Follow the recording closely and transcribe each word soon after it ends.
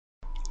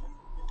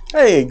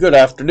Hey, good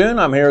afternoon.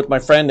 I'm here with my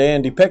friend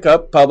Andy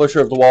Pickup,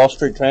 publisher of the Wall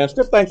Street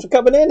Transcript. Thanks for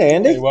coming in,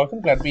 Andy. You're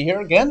welcome. Glad to be here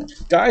again.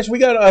 Guys, we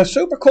got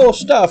super cool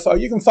stuff.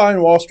 You can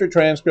find Wall Street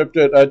Transcript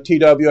at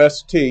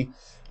twst.com.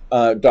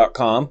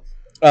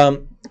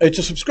 It's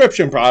a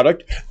subscription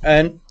product,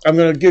 and I'm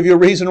going to give you a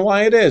reason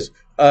why it is.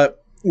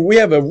 We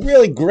have a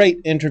really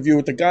great interview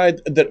with the guy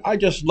that I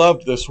just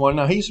loved this one.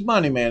 Now, he's a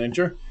money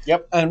manager.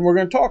 Yep. And we're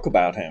going to talk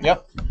about him.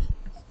 Yep.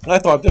 I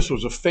thought this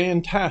was a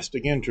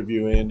fantastic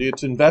interview, Andy.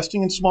 It's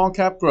investing in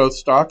small-cap growth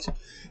stocks,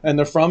 and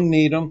they're from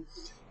Needham.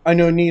 I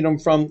know Needham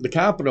from the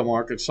capital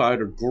market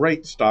side are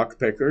great stock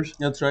pickers.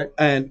 That's right.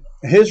 And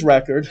his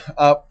record,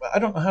 I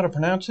don't know how to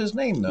pronounce his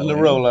name, though.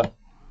 Larola.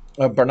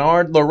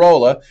 Bernard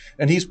Larola,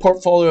 and he's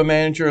portfolio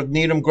manager of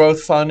Needham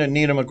Growth Fund and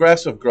Needham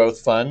Aggressive Growth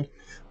Fund.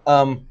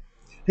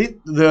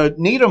 The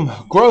Needham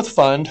Growth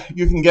Fund,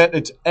 you can get,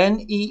 it's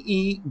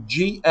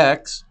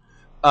NEEGX,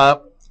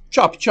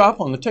 chop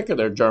on the ticker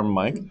there, German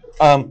Mike.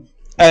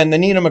 And the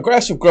Needham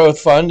Aggressive Growth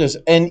Fund is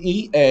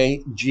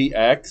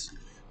NEAGX.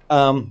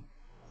 And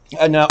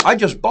now I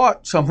just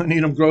bought some of the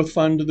Needham Growth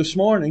Fund this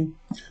morning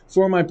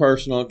for my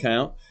personal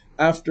account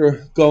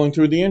after going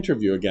through the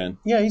interview again.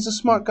 Yeah, he's a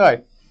smart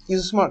guy. He's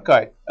a smart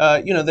guy.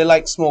 They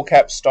like small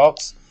cap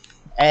stocks,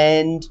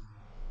 and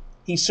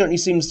he certainly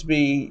seems to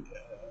be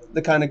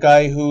the kind of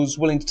guy who's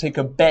willing to take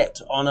a bet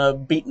on a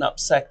beaten up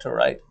sector,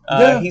 right?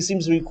 He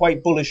seems to be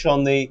quite bullish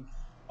on the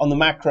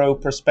macro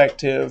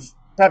perspective,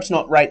 perhaps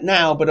not right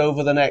now, but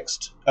over the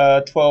next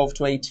 12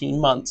 to 18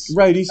 months.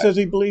 Right. He says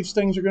he believes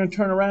things are going to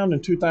turn around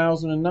in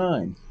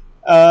 2009.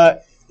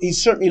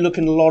 He's certainly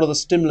looking at a lot of the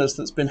stimulus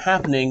that's been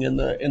happening in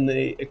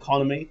the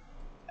economy,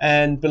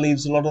 and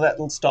believes a lot of that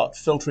will start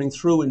filtering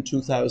through in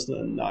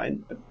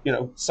 2009.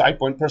 Side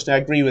point, personally,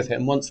 I agree with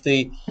him. Once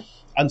the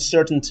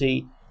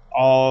uncertainty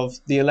of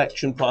the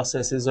election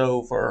process is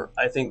over,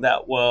 I think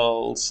that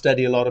will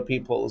steady a lot of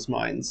people's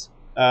minds.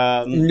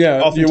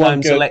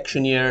 Oftentimes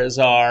election years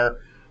are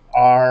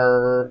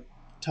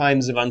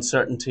times of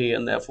uncertainty,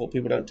 and therefore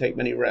people don't take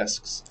many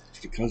risks. It's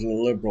because of the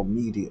liberal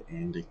media,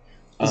 Andy.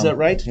 Is that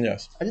right?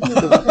 Yes. I didn't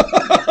know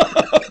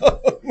that.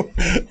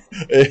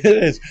 It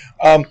is.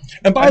 And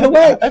by the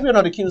way, I hope you're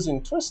not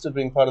accusing Twist of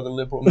being part of the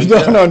liberal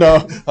media.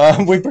 No.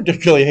 We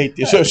particularly hate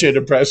the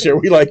Associated Press here.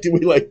 We like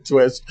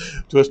Twist.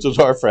 Twist is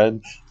our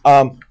friend.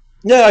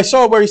 I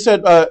saw where he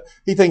said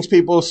he thinks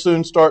people will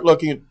soon start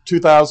looking at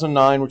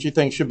 2009, which he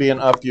thinks should be an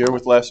up year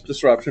with less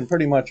disruption.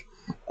 Pretty much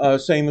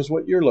same as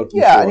what you're looking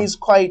for. Yeah, and he's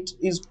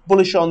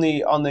bullish on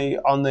the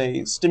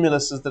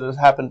stimuluses that have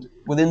happened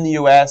within the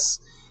U.S.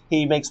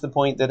 He makes the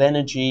point that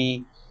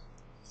energy,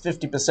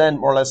 50%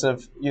 more or less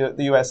of the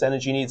U.S.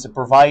 energy needs are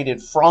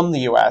provided from the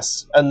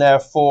U.S. and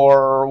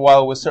therefore,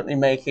 while we're certainly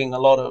making a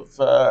lot of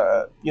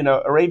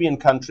Arabian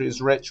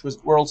countries rich,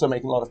 we're also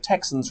making a lot of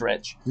Texans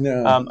rich,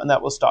 and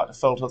that will start to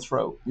filter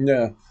through.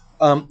 Yeah,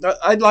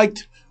 I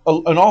liked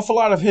an awful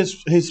lot of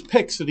his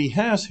picks that he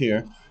has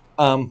here.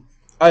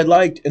 I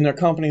liked in their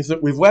companies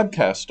that we've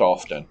webcast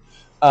often.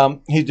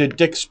 He did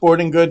Dick's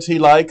Sporting Goods. He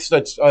likes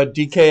that's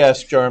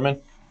DKS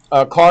German,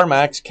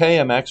 CarMax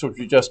KMX, which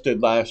we just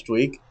did last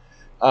week.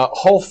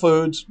 Whole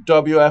Foods,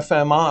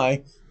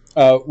 WFMI,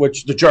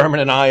 which the German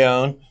and I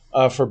own,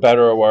 for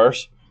better or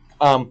worse.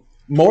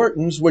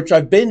 Morton's, which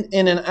I've been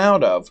in and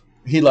out of.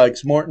 He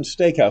likes Morton's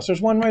Steakhouse.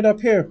 There's one right up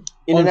here.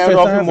 In and out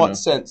of in what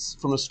sense?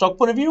 From a stock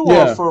point of view,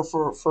 or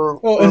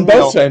for in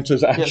both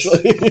senses,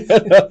 actually.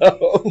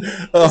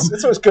 Yes.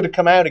 It's always good to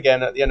come out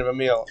again at the end of a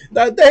meal.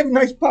 They have a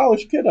nice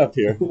polished kid up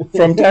here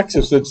from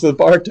Texas. It's the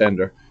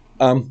bartender.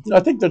 I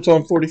think that's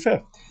on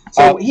 45th.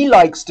 So he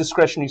likes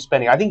discretionary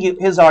spending. I think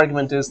his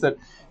argument is that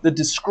the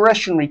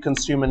discretionary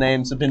consumer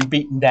names have been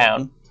beaten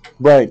down.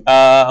 Right.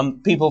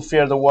 People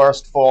fear the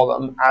worst for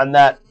them, and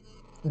that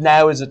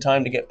now is a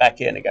time to get back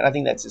in again. I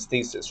think that's his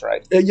thesis,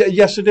 right?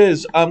 Yes, it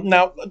is.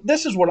 Now,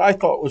 this is what I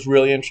thought was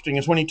really interesting,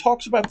 is when he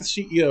talks about the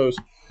CEOs,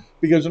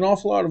 because an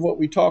awful lot of what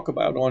we talk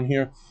about on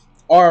here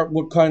are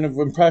what kind of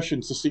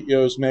impressions the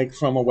CEOs make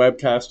from a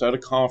webcast at a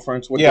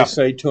conference, what they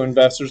say to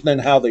investors, and then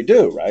how they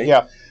do, right?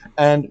 Yeah.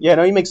 And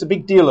he makes a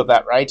big deal of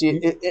that, right?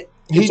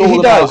 It's all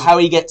about how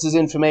he gets his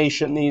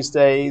information these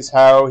days,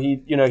 how he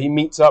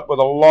meets up with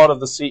a lot of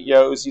the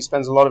CEOs. He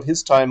spends a lot of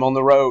his time on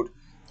the road.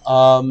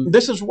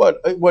 This is what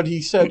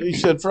he said. He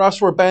said, for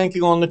us, we're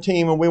banking on the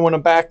team, and we want to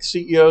back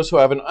CEOs who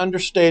have an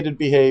understated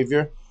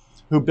behavior,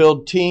 who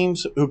build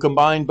teams, who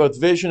combine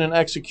both vision and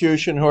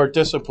execution, who are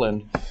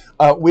disciplined.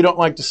 We don't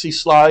like to see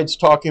slides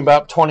talking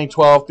about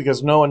 2012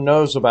 because no one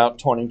knows about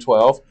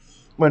 2012.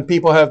 When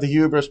people have the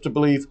hubris to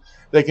believe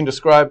they can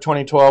describe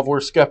 2012, we're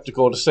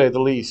skeptical, to say the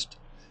least.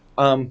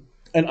 And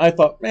I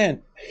thought,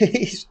 man,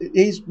 he's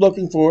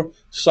looking for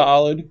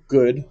solid,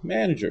 good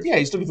managers. Yeah,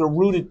 he's looking for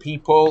rooted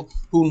people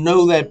who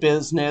know their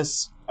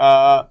business.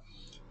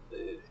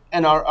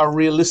 are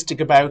realistic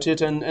about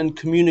it and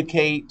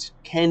communicate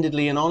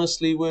candidly and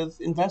honestly with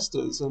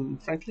investors.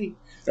 And frankly,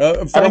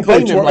 frankly,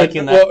 blame him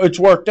liking that. Well, it's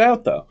worked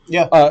out though.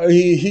 Yeah.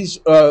 He's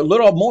a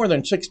little more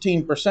than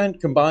 16%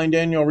 combined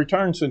annual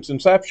return since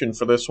inception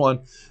for this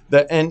one,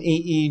 the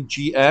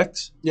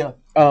NEEGX. Yeah.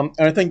 And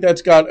I think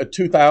that's got a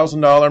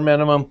 $2,000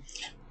 minimum,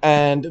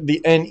 and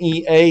the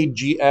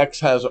NEAGX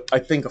has, I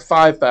think, a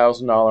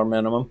 $5,000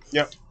 minimum.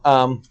 Yeah.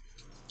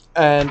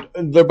 And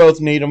they're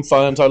both Needham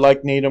funds. I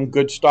like Needham,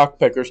 good stock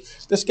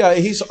pickers. This guy,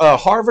 he's a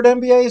Harvard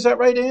MBA, is that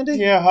right, Andy?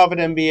 Yeah, Harvard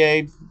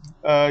MBA,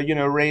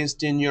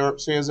 raised in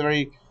Europe, so he has a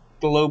very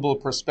global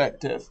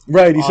perspective.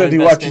 Right, he said he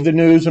watches the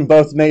news in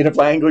both native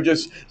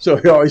languages, so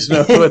he always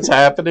knows what's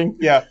happening.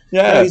 Yeah.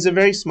 Yeah. No, he's a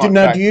very smart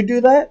Now, guy. do you do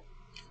that?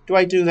 Do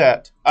I do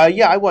that?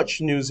 Yeah, I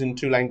watch news in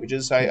 2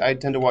 languages. I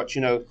tend to watch,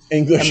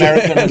 English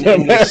American and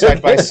English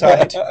side by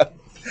side.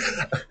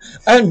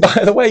 And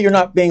by the way, you're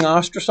not being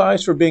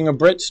ostracized for being a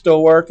Brit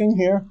still working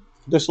here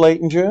this late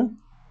in June?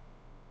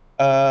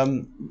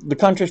 The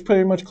country's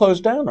pretty much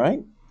closed down, right?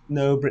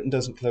 No, Britain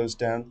doesn't close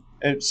down.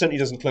 It certainly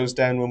doesn't close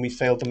down when we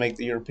fail to make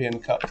the European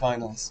Cup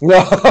finals.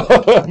 No,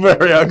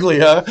 very ugly,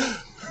 huh?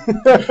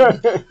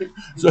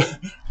 So,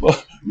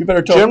 well, you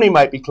better talk. Germany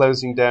might be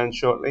closing down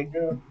shortly.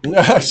 Yeah.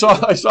 I saw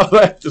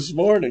that this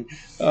morning.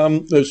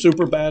 The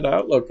super bad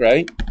outlook,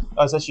 right?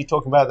 I was actually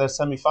talking about their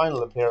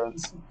semi-final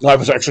appearance. I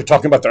was actually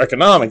talking about their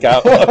economic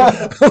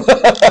outlook.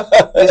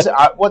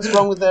 What's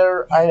wrong with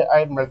their? I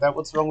haven't read that.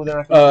 What's wrong with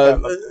their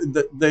economic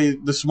outlook?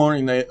 This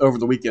morning, over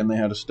the weekend, they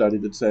had a study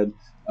that said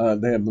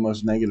they have the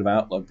most negative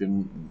outlook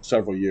in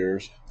several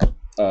years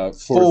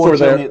for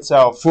Germany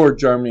itself. For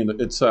Germany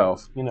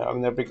itself.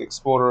 They're a big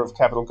exporter of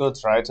capital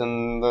goods, right?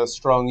 And the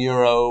strong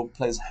euro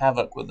plays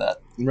havoc with that.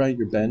 Right,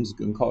 your Benz is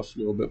going to cost a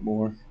little bit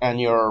more. And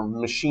your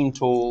machine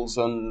tools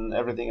and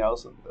everything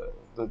else that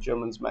the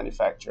Germans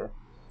manufacture.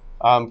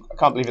 I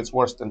can't believe it's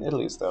worse than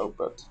Italy's, though.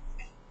 But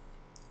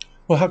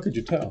well, how could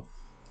you tell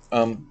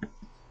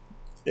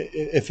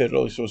if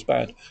Italy's was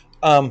bad?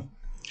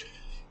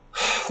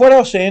 What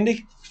else,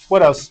 Andy?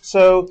 What else?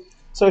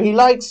 So he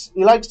likes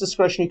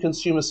discretionary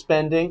consumer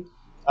spending.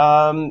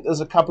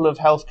 There's a couple of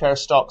healthcare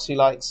stocks he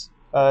likes.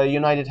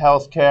 United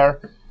Healthcare,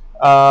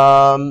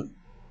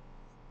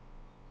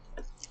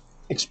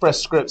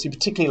 Express Scripts. He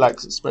particularly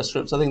likes Express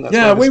Scripts. I think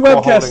that's we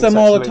webcast them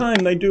all the actually.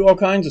 time. They do all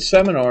kinds of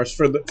seminars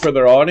for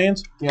their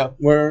audience. Yeah,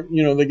 where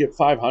they get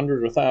 500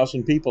 or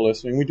 1,000 people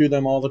listening. We do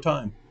them all the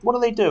time. What do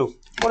they do?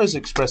 What is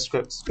Express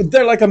Scripts?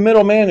 They're like a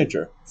middle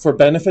manager for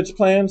benefits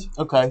plans.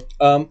 Okay.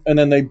 And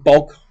then they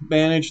bulk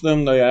manage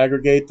them. They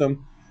aggregate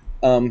them.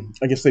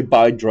 I guess they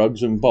buy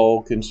drugs in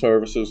bulk and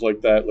services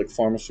like that, like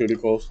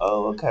pharmaceuticals.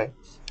 Oh, okay.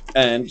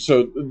 And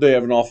so they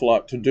have an awful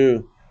lot to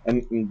do.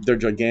 And they're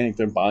gigantic.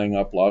 They're buying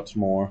up lots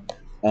more.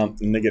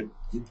 And they get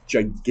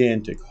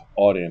gigantic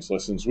audience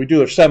listens. We do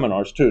their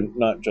seminars, too,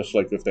 not just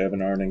like if they have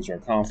an earnings or a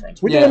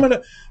conference. We did them at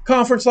a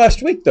conference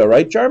last week, though,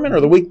 right, Jarman?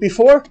 Or the week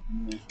before?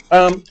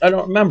 I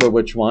don't remember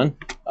which one.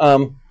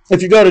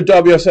 If you go to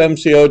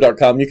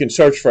WSMCO.com, you can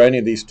search for any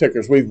of these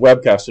tickers. We've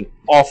webcast an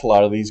awful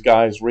lot of these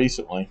guys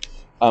recently.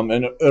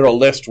 And it'll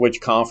list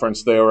which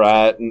conference they were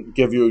at and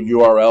give you a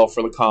URL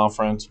for the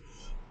conference.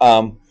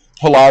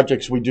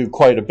 Hologix, we do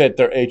quite a bit.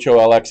 They're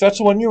HOLX. That's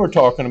the one you were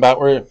talking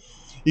about where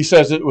he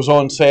says it was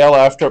on sale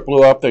after it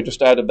blew up. They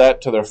just added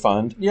that to their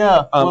fund.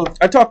 Yeah.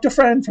 I talk to a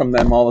friend from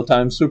them all the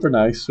time. Super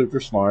nice, super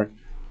smart.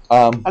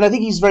 And I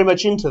think he's very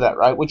much into that,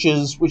 right? Which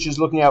is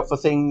looking out for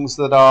things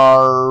that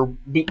are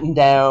beaten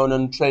down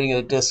and trading at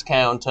a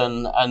discount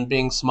and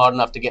being smart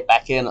enough to get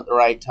back in at the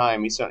right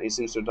time. He certainly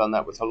seems to have done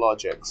that with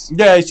Hologix.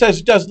 Yeah, he says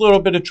he does a little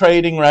bit of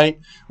trading, right,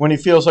 when he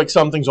feels like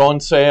something's on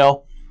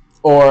sale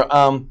or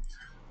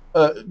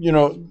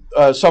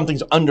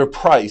something's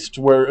underpriced,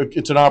 where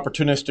it's an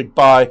opportunistic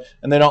buy,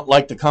 and they don't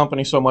like the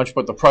company so much,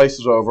 but the price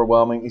is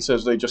overwhelming. He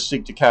says they just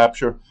seek to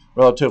capture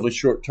relatively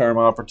short-term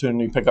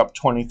opportunity, pick up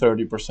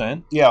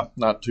 20-30%. Yeah.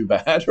 Not too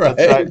bad, right?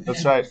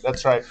 That's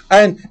right.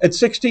 And at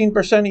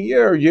 16% a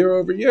year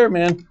over year,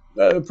 man,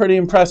 a pretty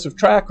impressive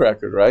track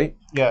record, right?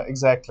 Yeah,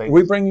 exactly.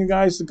 We bring you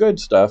guys the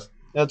good stuff.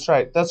 That's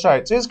right. So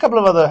here's a couple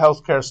of other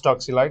healthcare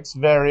stocks he likes.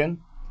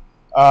 Varian,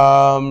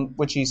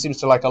 which he seems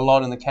to like a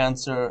lot in the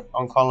cancer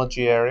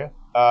oncology area,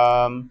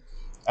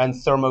 and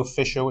Thermo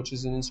Fisher, which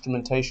is an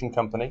instrumentation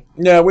company.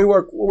 Yeah, we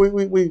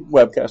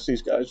webcast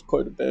these guys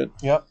quite a bit.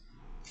 Yep.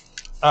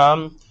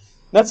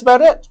 That's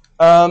about it.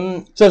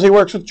 Says he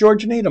works with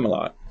George Needham a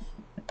lot.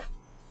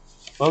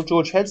 Well,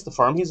 George heads the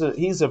firm. He's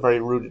a very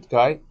rooted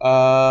guy.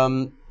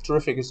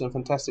 Terrific. He's done a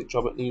fantastic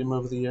job at Needham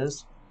over the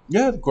years.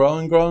 Yeah,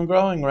 growing,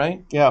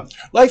 right? Yeah.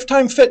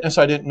 Lifetime Fitness,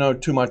 I didn't know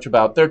too much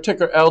about. Their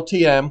ticker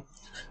LTM.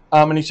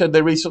 And he said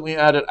they recently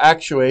added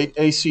Actuate,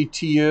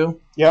 ACTU,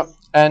 yep,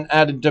 and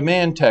added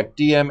Demand Tech,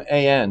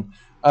 DMAN.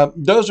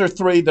 Those are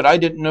three that I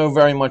didn't know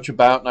very much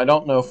about, and I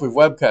don't know if we've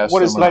webcast What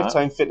them is or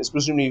Lifetime not. Fitness?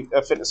 Presumably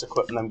fitness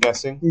equipment, I'm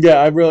guessing. Yeah,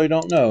 I really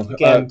don't know.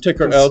 Again,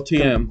 ticker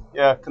LTM.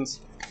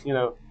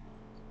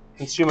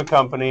 Consumer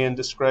company and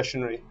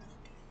discretionary.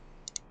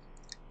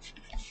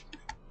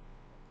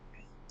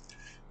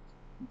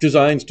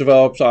 designs,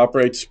 develops,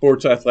 operates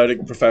sports,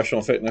 athletic,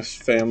 professional fitness,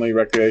 family,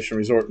 recreation,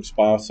 resort, and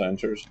spa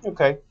centers.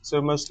 Okay,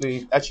 so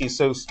mostly, actually,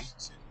 so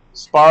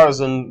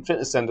spas and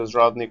fitness centers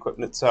rather than the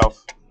equipment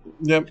itself.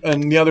 Yep,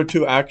 and the other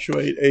two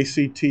actuate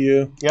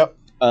ACTU. Yep.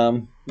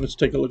 Let's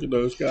take a look at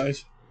those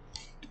guys.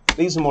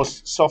 These are more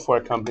software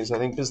companies, I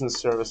think, business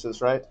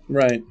services, right?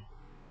 Right.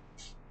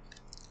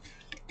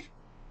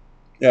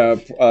 Yeah,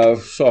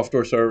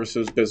 software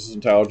services, business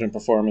intelligence,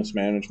 performance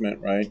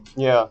management, right?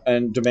 Yeah.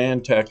 And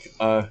demand tech,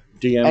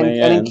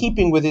 DMAN. And in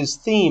keeping with his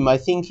theme, I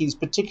think he's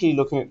particularly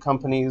looking at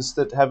companies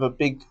that have a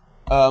big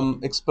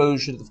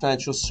exposure to the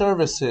financial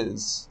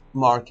services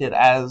market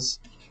as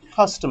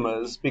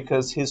customers,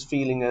 because his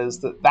feeling is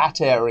that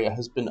that area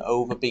has been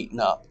overbeaten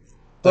up.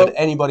 That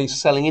anybody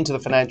selling into the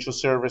financial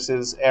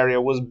services area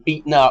was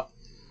beaten up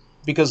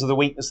because of the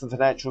weakness of the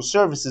financial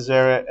services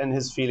area, and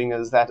his feeling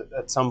is that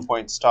at some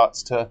point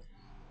starts to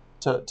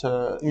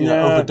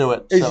overdo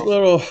it. He's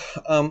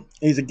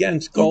he's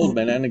against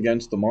Goldman and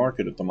against the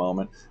market at the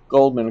moment.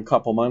 Goldman a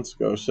couple months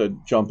ago said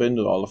jump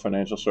into all the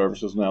financial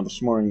services. Now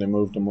this morning they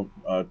moved them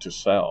to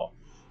sell.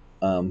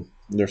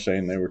 They're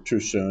saying they were too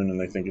soon and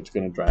they think it's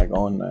going to drag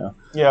on now.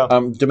 Yeah.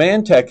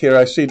 Demand tech here,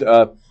 I see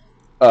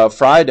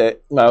Friday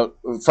the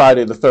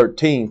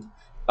 13th,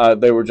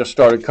 they were just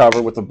started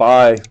cover with a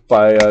buy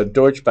by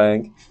Deutsche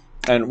Bank.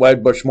 And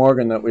Wedbush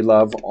Morgan, that we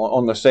love,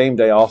 on the same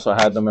day also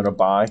had them at a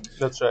buy.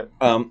 That's right.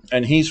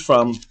 And he's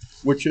from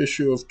which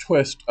issue of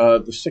Twist?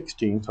 The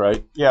 16th,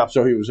 right? Yeah.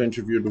 So he was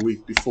interviewed the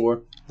week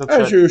before. That's as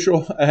right.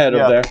 usual, ahead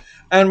of there.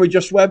 And we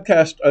just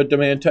webcast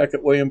Demand Tech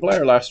at William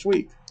Blair last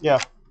week. Yeah.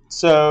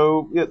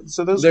 So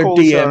those They're calls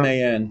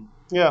DMAN.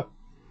 Yeah.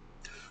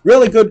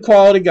 Really good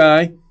quality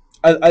guy.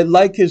 I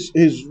like his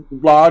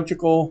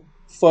logical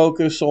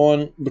focus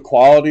on the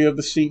quality of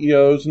the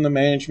CEOs and the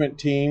management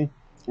team.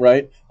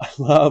 Right, I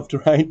loved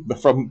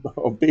from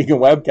being a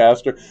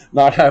webcaster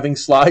not having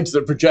slides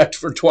that project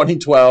for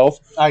 2012.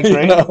 I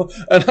agree.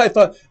 And I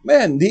thought,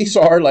 man, these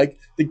are like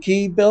the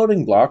key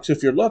building blocks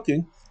if you're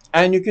looking,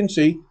 and you can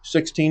see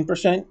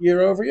 16%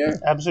 year over year.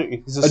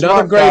 Absolutely, he's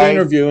another great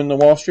interview in the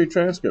Wall Street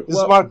Transcript. He's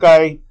a smart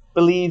guy,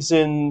 believes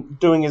in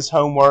doing his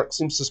homework,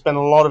 seems to spend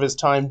a lot of his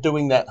time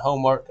doing that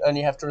homework, and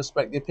you have to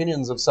respect the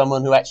opinions of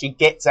someone who actually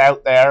gets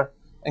out there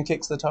and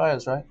kicks the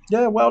tires, right?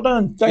 Yeah, well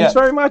done. Thanks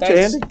very much,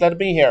 Andy. Glad to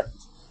be here.